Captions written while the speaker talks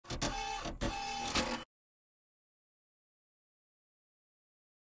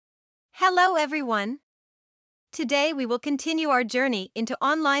Hello everyone! Today we will continue our journey into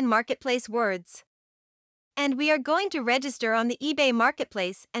online marketplace words. And we are going to register on the eBay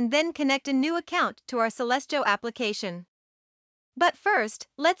marketplace and then connect a new account to our Salestio application. But first,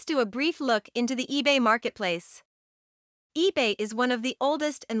 let's do a brief look into the eBay marketplace. eBay is one of the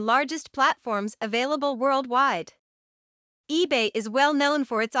oldest and largest platforms available worldwide. eBay is well known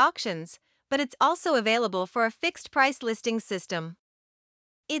for its auctions, but it's also available for a fixed price listing system.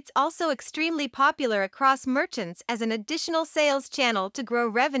 It's also extremely popular across merchants as an additional sales channel to grow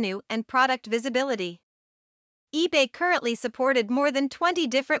revenue and product visibility. eBay currently supported more than 20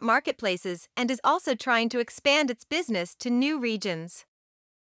 different marketplaces and is also trying to expand its business to new regions.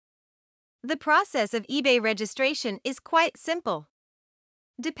 The process of eBay registration is quite simple.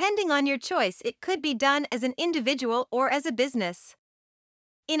 Depending on your choice, it could be done as an individual or as a business.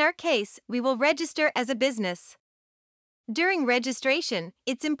 In our case, we will register as a business. During registration,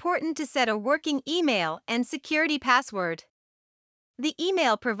 it's important to set a working email and security password. The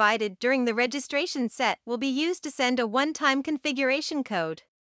email provided during the registration set will be used to send a one-time configuration code.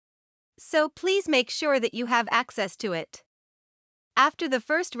 So please make sure that you have access to it. After the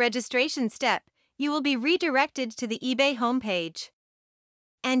first registration step, you will be redirected to the eBay homepage.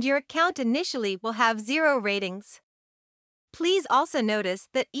 And your account initially will have 0 ratings. Please also notice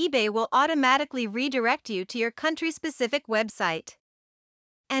that eBay will automatically redirect you to your country-specific website.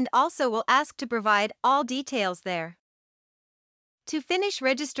 And also will ask to provide all details there. To finish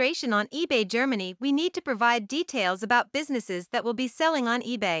registration on eBay Germany, we need to provide details about businesses that will be selling on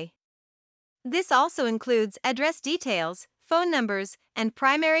eBay. This also includes address details, phone numbers, and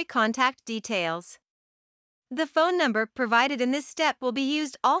primary contact details. The phone number provided in this step will be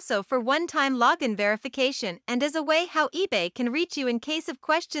used also for one-time login verification and as a way how eBay can reach you in case of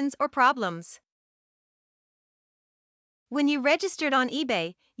questions or problems. When you registered on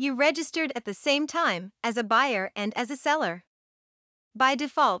eBay, you registered at the same time as a buyer and as a seller. By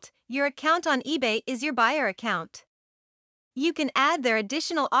default, your account on eBay is your buyer account. You can add their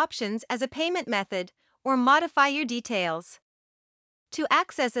additional options as a payment method or modify your details. To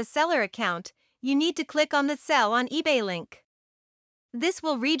access a seller account, you need to click on the Sell on eBay link. This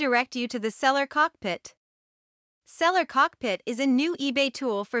will redirect you to the Seller Cockpit. Seller Cockpit is a new eBay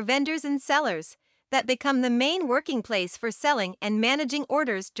tool for vendors and sellers that become the main working place for selling and managing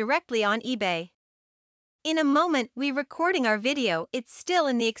orders directly on eBay. In a moment we're recording our video, it's still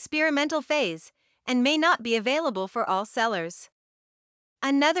in the experimental phase and may not be available for all sellers.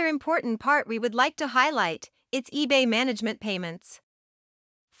 Another important part we would like to highlight, it's eBay management payments.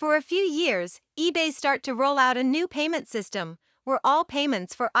 For a few years, eBay start to roll out a new payment system, where all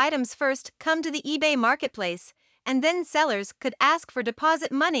payments for items first come to the eBay marketplace, and then sellers could ask for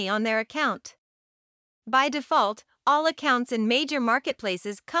deposit money on their account. By default, all accounts in major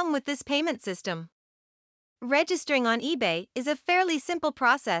marketplaces come with this payment system. Registering on eBay is a fairly simple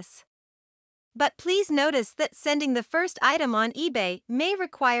process. But please notice that sending the first item on eBay may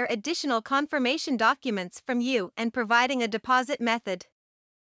require additional confirmation documents from you and providing a deposit method.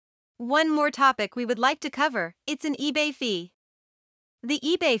 One more topic we would like to cover, it's an eBay fee. The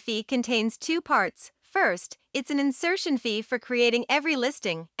eBay fee contains 2 parts. First, it's an insertion fee for creating every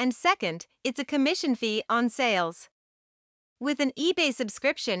listing, and second, it's a commission fee on sales. With an eBay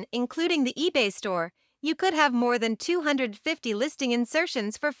subscription, including the eBay store, you could have more than 250 listing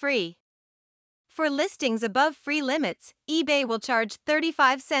insertions for free. For listings above free limits, eBay will charge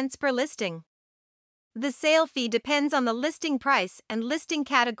 35 cents per listing. The sale fee depends on the listing price and listing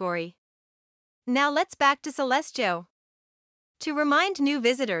category. Now let's back to Salestio. To remind new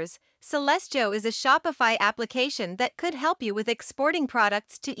visitors, Salestio is a Shopify application that could help you with exporting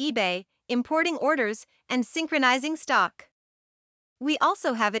products to eBay, importing orders, and synchronizing stock. We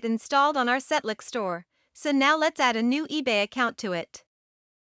also have it installed on our Setlick store, so now let's add a new eBay account to it.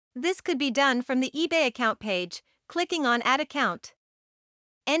 This could be done from the eBay account page, clicking on Add Account.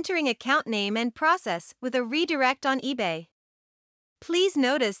 Entering account name and process with a redirect on eBay. Please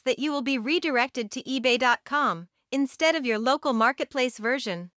notice that you will be redirected to ebay.com instead of your local marketplace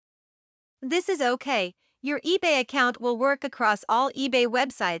version. This is okay. Your eBay account will work across all eBay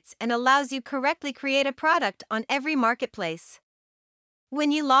websites and allows you correctly create a product on every marketplace.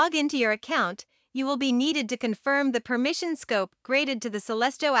 When you log into your account, you will be needed to confirm the permission scope graded to the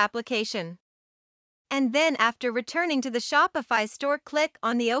Salestio application. And then after returning to the Shopify store, click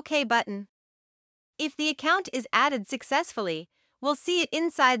on the OK button. If the account is added successfully, we'll see it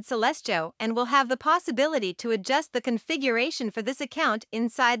inside Salestio and we'll have the possibility to adjust the configuration for this account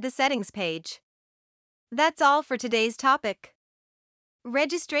inside the settings page. That's all for today's topic.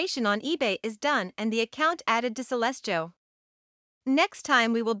 Registration on eBay is done and the account added to Salestio. Next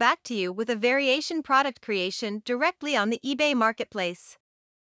time we will back to you with a variation product creation directly on the eBay marketplace.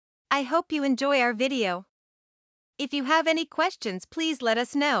 I hope you enjoy our video. If you have any questions, please let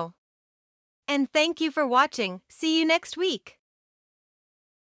us know. And thank you for watching. See you next week.